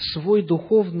закончим свой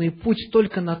духовный путь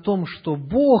только на том, что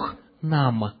Бог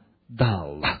нам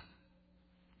дал,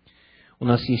 у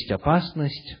нас есть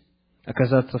опасность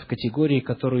оказаться в категории,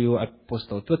 которую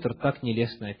апостол Петр так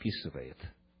нелестно описывает.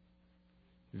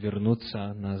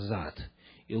 Вернуться назад.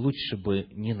 И лучше бы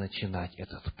не начинать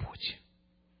этот путь.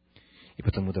 И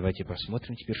потому давайте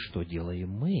посмотрим теперь, что делаем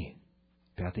мы.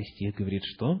 5 стих говорит,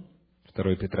 что?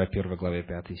 2 Петра, 1 глава,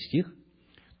 5 стих.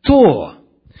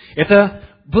 Это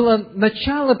было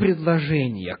начало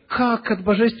предложения, как от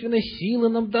божественной силы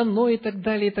нам дано, и так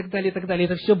далее, и так далее, и так далее.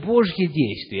 Это все Божье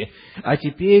действие. А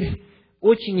теперь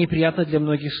очень неприятно для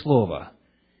многих слово.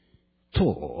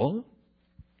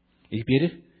 И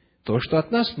теперь то, что от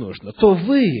нас нужно. То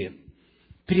вы,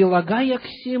 прилагая к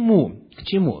всему, к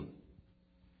чему?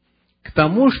 К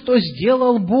тому, что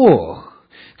сделал Бог,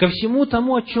 ко всему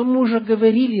тому, о чем мы уже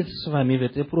говорили с вами в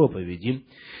этой проповеди,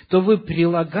 то вы,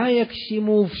 прилагая к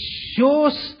всему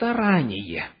все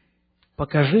старание,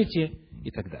 покажите и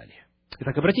так далее.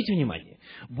 Итак, обратите внимание,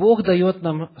 Бог дает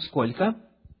нам сколько?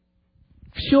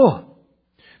 Все.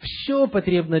 Все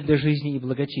потребно для жизни и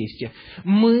благочестия.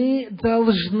 Мы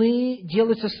должны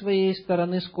делать со своей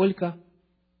стороны сколько?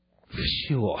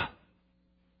 Все.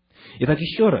 Итак,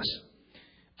 еще раз.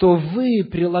 То вы,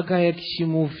 прилагая к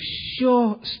всему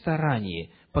все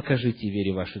старание, покажите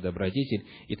вере вашей добродетель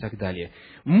и так далее.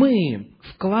 Мы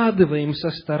вкладываем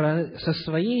со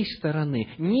своей стороны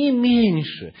не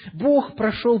меньше. Бог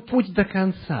прошел путь до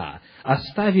конца,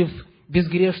 оставив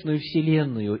безгрешную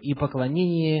вселенную и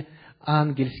поклонение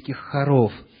ангельских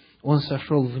хоров. Он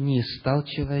сошел вниз, стал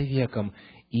человеком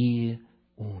и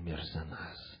умер за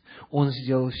нас. Он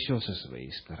сделал все со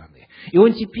своей стороны. И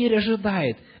Он теперь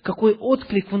ожидает, какой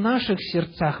отклик в наших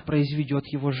сердцах произведет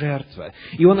Его жертва.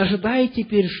 И Он ожидает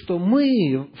теперь, что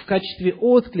мы в качестве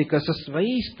отклика со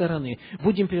своей стороны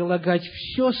будем прилагать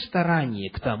все старание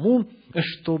к тому,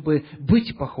 чтобы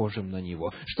быть похожим на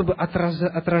Него, чтобы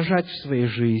отражать в своей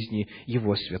жизни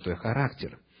Его святой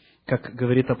характер. Как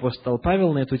говорит апостол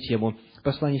Павел на эту тему,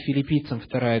 послание Филиппийцам,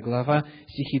 2 глава,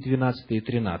 стихи 12 и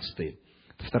 13.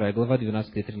 2 глава,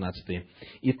 12 и 13.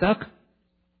 «Итак,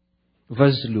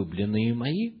 возлюбленные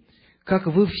мои, как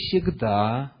вы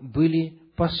всегда были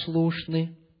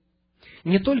послушны,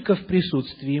 не только в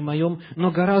присутствии моем,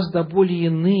 но гораздо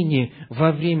более ныне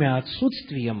во время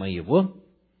отсутствия моего,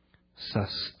 со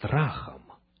страхом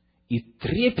и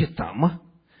трепетом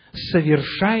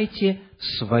совершайте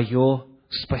свое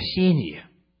спасение».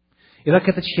 Итак,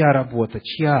 это чья работа?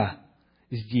 Чья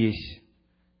здесь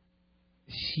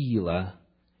сила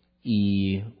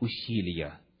и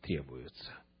усилия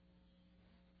требуются?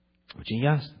 Очень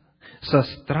ясно. Со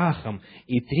страхом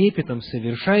и трепетом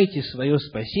совершайте свое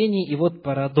спасение. И вот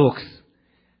парадокс.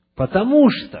 Потому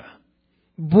что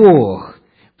Бог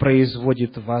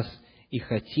производит в вас и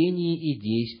хотение, и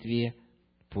действие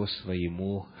по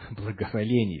своему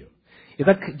благоволению.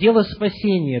 Итак, дело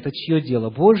спасения – это чье дело?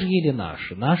 Божье или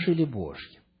наше? Наше или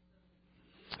Божье?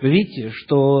 Вы видите,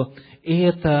 что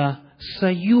это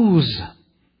союз.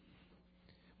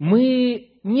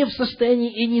 Мы не в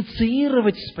состоянии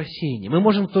инициировать спасение. Мы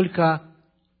можем только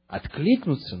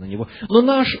откликнуться на него. Но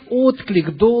наш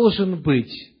отклик должен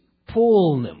быть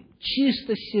полным,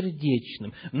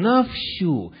 чистосердечным, на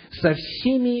всю, со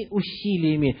всеми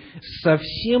усилиями, со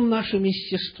всем нашим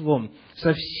естеством,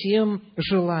 со всем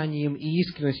желанием и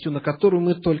искренностью, на которую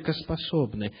мы только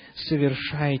способны.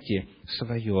 Совершайте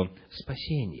свое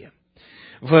спасение.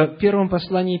 В первом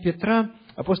послании Петра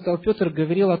апостол Петр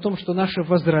говорил о том, что наше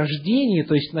возрождение,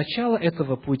 то есть начало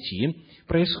этого пути,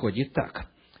 происходит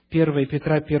так. 1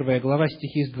 Петра, 1 глава,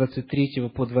 стихи с 23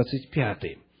 по 25.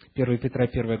 1 Петра,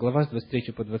 1 глава, с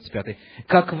 23 по 25.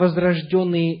 «Как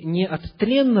возрожденные не от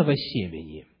тленного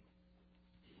семени,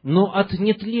 но от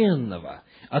нетленного,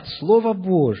 от Слова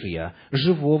Божия,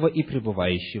 живого и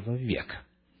пребывающего век».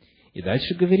 И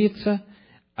дальше говорится,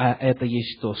 а это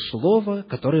есть то Слово,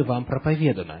 которое вам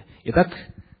проповедано. Итак,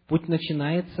 путь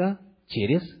начинается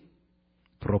через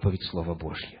проповедь Слова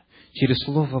Божьего, через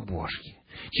Слово Божье.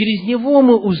 Через него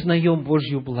мы узнаем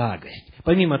Божью благость,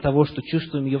 помимо того, что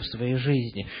чувствуем ее в своей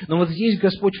жизни. Но вот здесь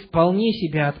Господь вполне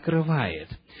себя открывает.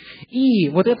 И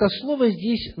вот это слово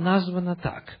здесь названо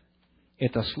так.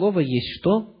 Это слово есть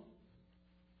что?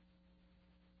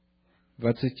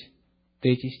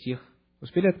 23 стих.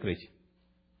 Успели открыть?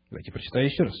 Давайте прочитаю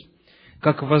еще раз.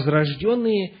 «Как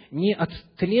возрожденные не от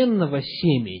тленного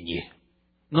семени,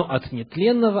 но от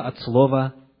нетленного, от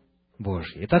Слова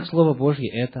Божьего». Итак, Слово Божье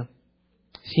 – это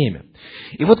семя.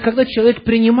 И вот когда человек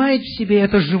принимает в себе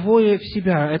это живое в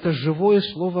себя, это живое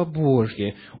Слово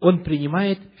Божье, он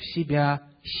принимает в себя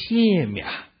семя.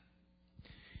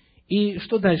 И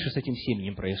что дальше с этим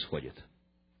семенем происходит?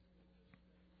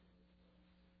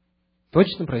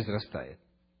 Точно произрастает?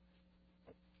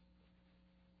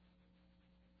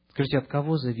 Скажите, от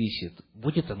кого зависит,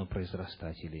 будет оно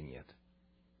произрастать или нет?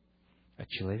 От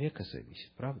человека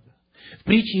зависит, правда? В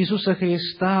притче Иисуса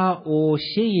Христа о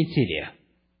сеятеле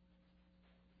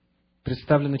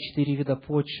представлено 4 вида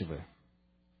почвы.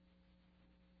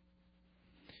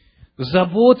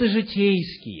 Заботы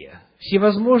житейские,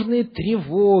 всевозможные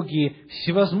тревоги,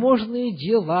 всевозможные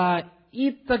дела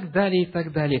и так далее, и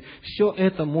так далее. Все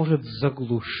это может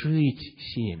заглушить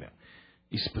семя.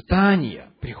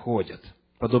 Испытания приходят,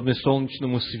 подобны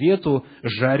солнечному свету,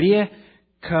 жаре,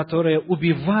 которая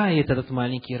убивает этот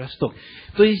маленький росток.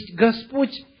 То есть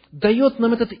Господь дает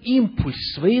нам этот импульс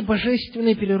своей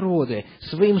божественной природы.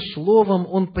 Своим словом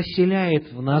Он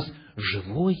поселяет в нас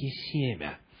живое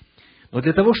семя. Но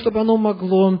для того, чтобы оно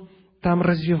могло там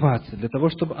развиваться, для того,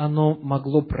 чтобы оно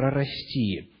могло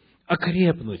прорасти,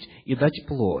 окрепнуть и дать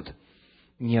плод,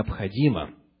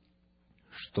 необходимо,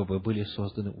 чтобы были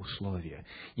созданы условия.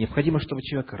 Необходимо, чтобы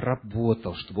человек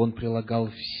работал, чтобы он прилагал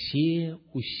все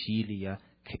усилия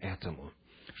к этому,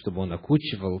 чтобы он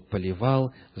окучивал,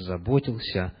 поливал,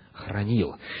 заботился,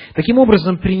 хранил. Таким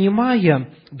образом,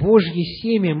 принимая Божье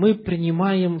семя, мы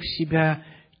принимаем в себя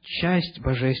часть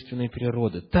божественной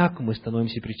природы. Так мы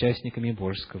становимся причастниками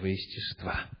божеского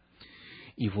естества.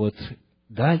 И вот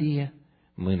далее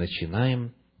мы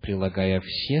начинаем, прилагая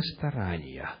все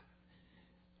старания,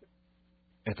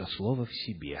 это слово в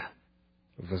себе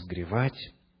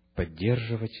возгревать,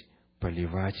 поддерживать,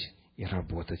 поливать и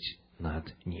работать над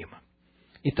ним.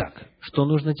 Итак, что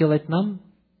нужно делать нам?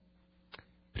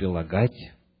 Прилагать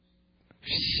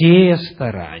все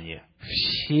старания,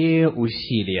 все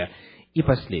усилия. И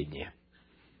последнее.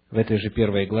 В этой же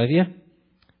 1 главе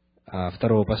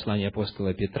 2 послания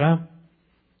апостола Петра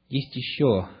есть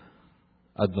еще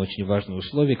одно очень важное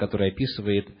условие, которое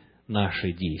описывает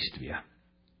наши действия.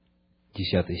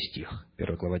 10 стих,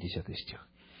 1 глава, 10 стих.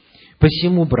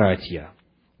 «Посему, братья,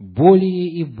 более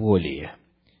и более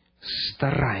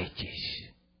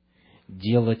старайтесь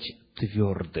делать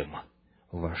твердым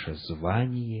ваше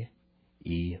звание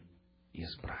и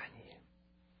избрание».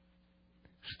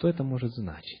 Что это может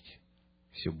значить?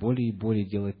 Все более и более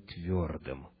делать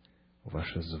твердым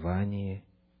ваше звание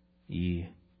и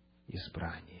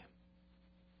избрание.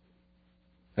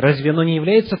 Разве оно не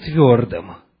является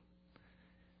твердым?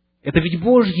 Это ведь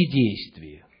Божье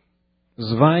действие,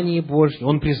 звание Божье.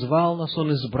 Он призвал нас,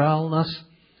 Он избрал нас.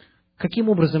 Каким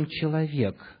образом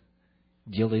человек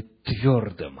делает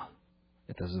твердым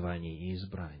это звание и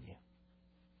избрание?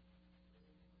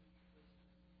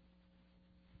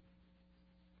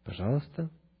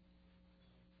 Пожалуйста.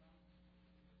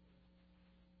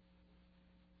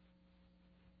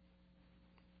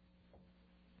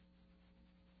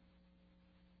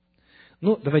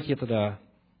 Ну, давайте я тогда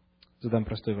задам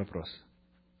простой вопрос.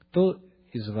 Кто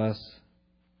из вас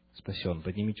спасен?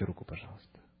 Поднимите руку,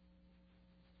 пожалуйста.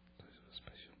 Кто из вас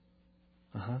спасен?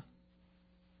 Ага.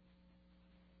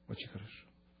 Очень хорошо.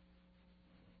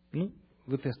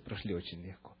 Вы тест прошли очень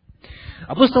легко.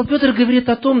 Апостол Петр говорит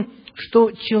о том,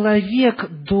 что человек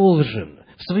должен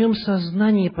в своем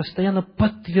сознании постоянно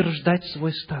подтверждать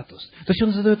свой статус. То есть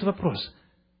он задает вопрос: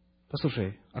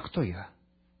 послушай, а кто я?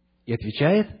 И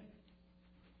отвечает: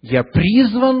 я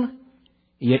призван,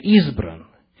 я избран,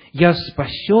 я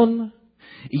спасен,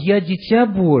 я дитя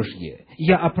Божье,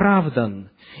 я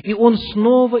оправдан. И он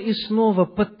снова и снова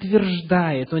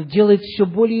подтверждает, он делает все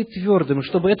более твердым,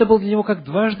 чтобы это было для него как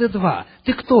 2 × 2.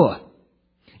 Ты кто?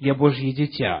 Я Божье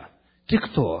дитя. Ты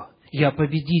кто? Я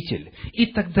победитель. И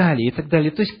так далее, и так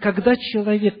далее. То есть, когда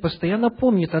человек постоянно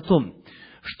помнит о том,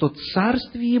 что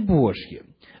Царствие Божье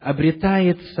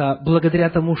обретается благодаря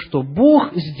тому, что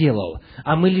Бог сделал,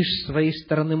 а мы лишь с своей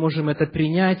стороны можем это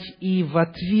принять и в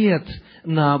ответ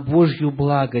на Божью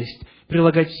благость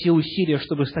прилагать все усилия,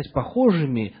 чтобы стать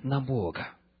похожими на Бога,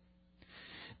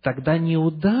 тогда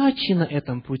неудачи на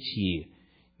этом пути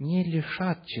не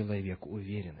лишат человека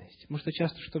уверенности. Потому что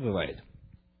часто что бывает?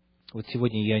 Вот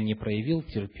сегодня я не проявил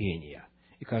терпения,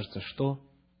 и кажется, что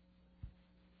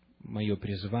мое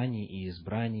призвание и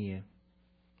избрание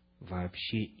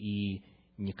вообще и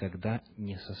никогда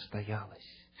не состоялось.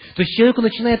 То есть человеку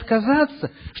начинает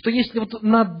казаться, что если вот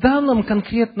на данном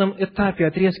конкретном этапе,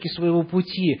 отрезке своего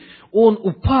пути он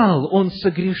упал, он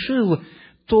согрешил,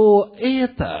 то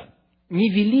это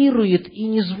нивелирует и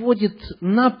низводит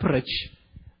напрочь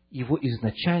его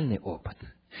изначальный опыт.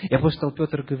 И апостол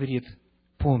Петр говорит: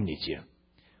 помните,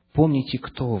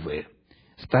 кто вы,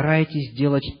 старайтесь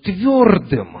сделать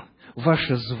твердым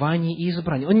ваше звание и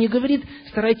избрание. Он не говорит: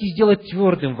 старайтесь сделать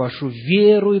твердым вашу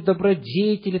веру и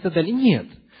добродетель и так далее. Нет.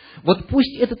 Вот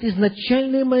пусть этот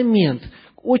изначальный момент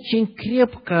очень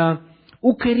крепко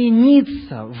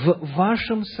укоренится в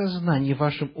вашем сознании, в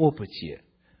вашем опыте.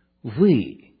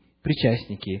 Вы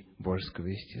причастники божеского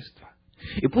естества.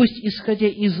 И пусть, исходя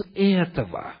из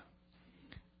этого,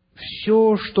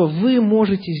 все, что вы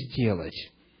можете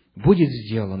сделать, будет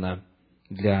сделано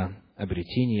для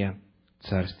обретения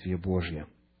Царствия Божия.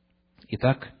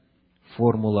 Итак,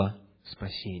 формула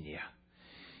спасения.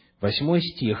 8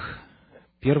 стих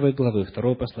 1 главы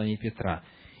 2 послания Петра.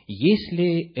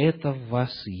 «Если это в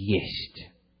вас есть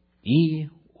и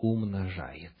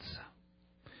умножается».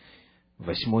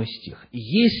 8 стих.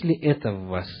 «Если это в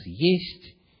вас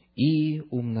есть и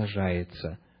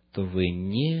умножается, то вы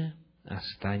не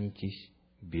останетесь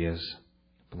без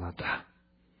плода».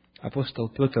 Апостол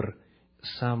Петр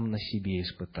сам на себе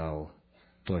испытал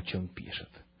то, о чем пишет.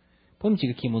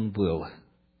 Помните, каким он был,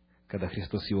 когда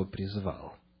Христос его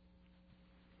призвал?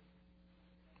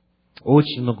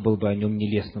 Очень много было бы о нем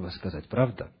нелестного сказать,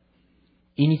 правда?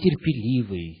 И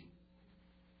нетерпеливый,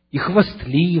 и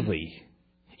хвастливый,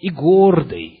 и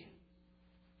гордый.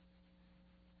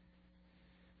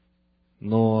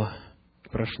 Но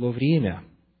прошло время,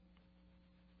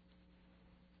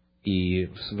 и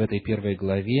в этой 1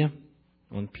 главе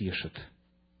он пишет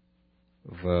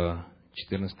в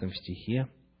 14 стихе,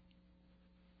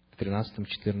 в 13,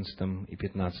 14 и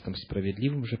 15: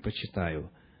 «Справедливым же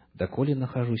почитаю, доколе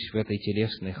нахожусь в этой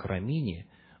телесной храмине,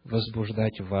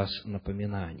 возбуждать вас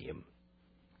напоминанием,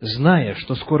 зная,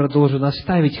 что скоро должен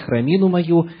оставить храмину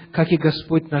мою, как и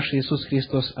Господь наш Иисус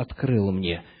Христос открыл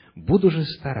мне. Буду же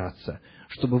стараться,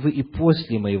 чтобы вы и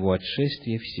после моего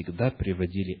отшествия всегда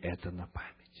приводили это на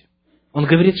память». Он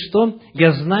говорит, что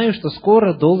 «я знаю, что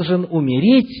скоро должен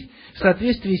умереть в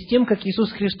соответствии с тем, как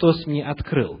Иисус Христос мне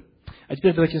открыл». А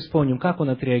теперь давайте вспомним, как он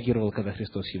отреагировал, когда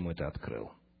Христос ему это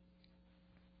открыл.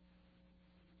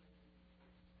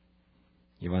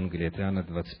 Евангелие от Иоанна,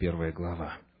 21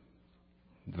 глава.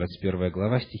 21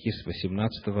 глава, стихи с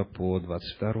 18 по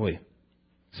 22.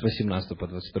 С 18 по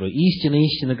 22. «Истинно,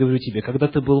 истинно говорю тебе, когда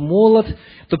ты был молод,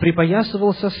 то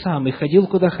припоясывался сам и ходил,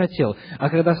 куда хотел, а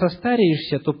когда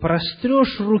состареешься, то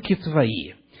прострешь руки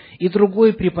твои, и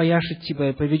другой припояшет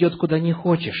тебя и поведет, куда не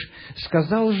хочешь.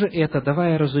 Сказал же это,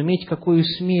 давая разуметь, какою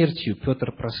смертью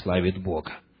Петр прославит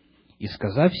Бога. И,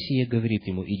 сказав сие, говорит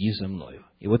ему: иди за мною».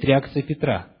 И вот реакция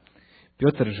Петра.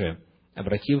 Петр же,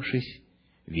 обратившись,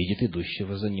 видит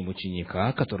идущего за ним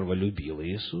ученика, которого любил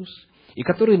Иисус, и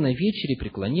который на вечере,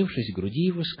 преклонившись к груди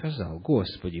его, сказал: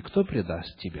 «Господи, кто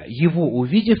предаст тебя?» Его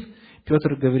увидев,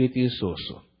 Петр говорит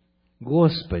Иисусу: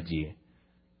 «Господи,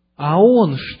 а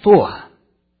он что?»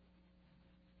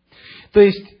 То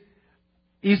есть,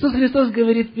 Иисус Христос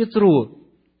говорит Петру: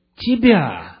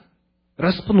 «Тебя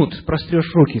распнут,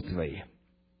 прострешь руки твои.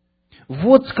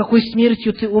 Вот с какой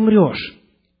смертью ты умрешь».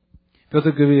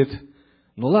 Петр говорит: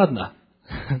 «Ну ладно,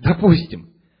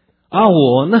 допустим. А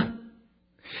он?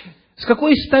 С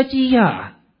какой стати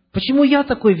я? Почему я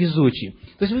такой везучий?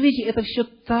 То есть, вы видите, это все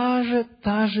та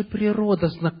же природа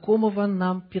знакомого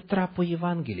нам Петра по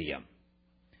Евангелиям.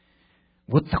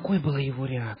 Вот такой была его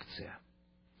реакция.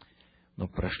 Но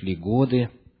прошли годы,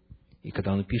 и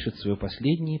когда он пишет свое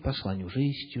последнее послание, уже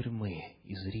из тюрьмы,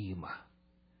 из Рима,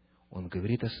 он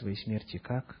говорит о своей смерти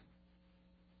как?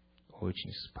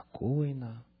 Очень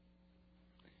спокойно,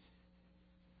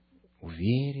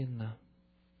 уверенно,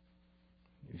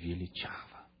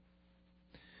 величаво.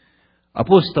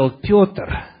 Апостол Петр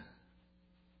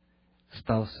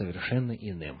стал совершенно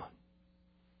иным.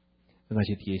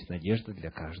 Значит, есть надежда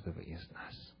для каждого из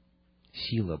нас.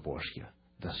 Сила Божья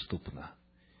доступна.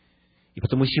 И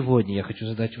потому сегодня я хочу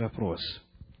задать вопрос.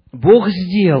 Бог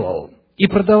сделал и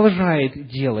продолжает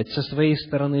делать со своей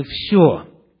стороны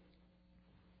все.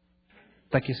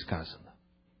 Так и сказано.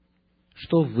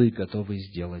 Что вы готовы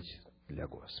сделать для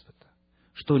Господа?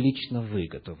 Что лично вы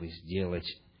готовы сделать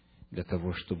для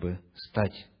того, чтобы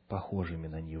стать похожими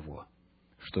на Него?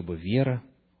 Чтобы вера,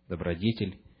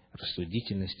 добродетель,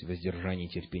 рассудительность, воздержание,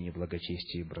 терпение,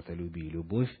 благочестие, братолюбие и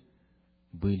любовь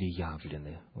были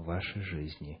явлены в вашей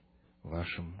жизни, в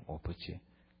вашем опыте.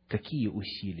 Какие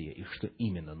усилия и что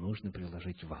именно нужно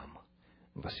приложить вам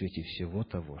во свете всего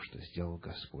того, что сделал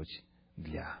Господь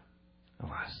для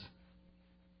вас?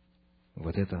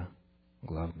 Вот это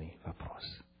главный вопрос.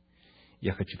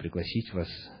 Я хочу пригласить вас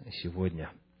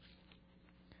сегодня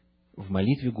в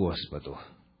молитве Господу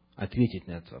ответить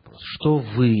на этот вопрос. Что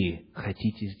вы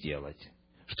хотите сделать?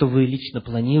 Что вы лично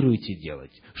планируете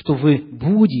делать? Что вы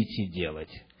будете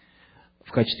делать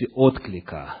в качестве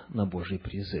отклика на Божий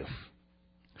призыв?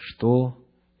 Что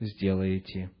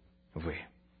сделаете вы?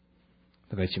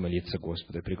 Давайте молиться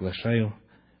Господу. Приглашаю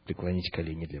преклонить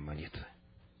колени для молитвы.